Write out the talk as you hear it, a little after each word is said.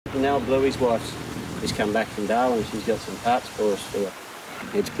Now Bluey's wife has come back from Darwin. She's got some parts for us for her.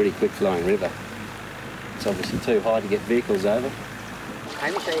 It's a pretty quick flowing river. It's obviously too high to get vehicles over.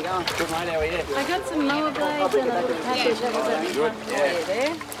 Hamish, how you going? Good, mate, how are you? I got some mower blades and a little package that was at the front for you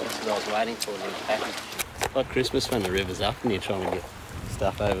there. That's what I was waiting for, a little package. It's like Christmas when the river's up and you're trying to get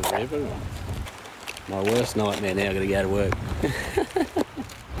stuff over the river. My worst nightmare now, I've got to go to work. We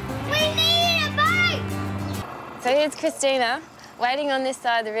need a boat! So here's Christina, waiting on this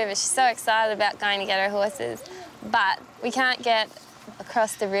side of the river. She's so excited about going to get her horses, but we can't get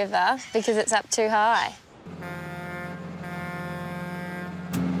across the river because it's up too high.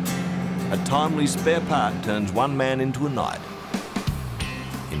 A timely spare part turns one man into a knight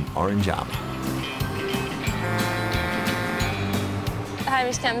in orange armour.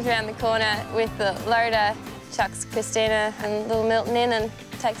 Hamish comes around the corner with the loader, chucks Christina and little Milton in and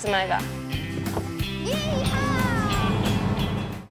takes them over.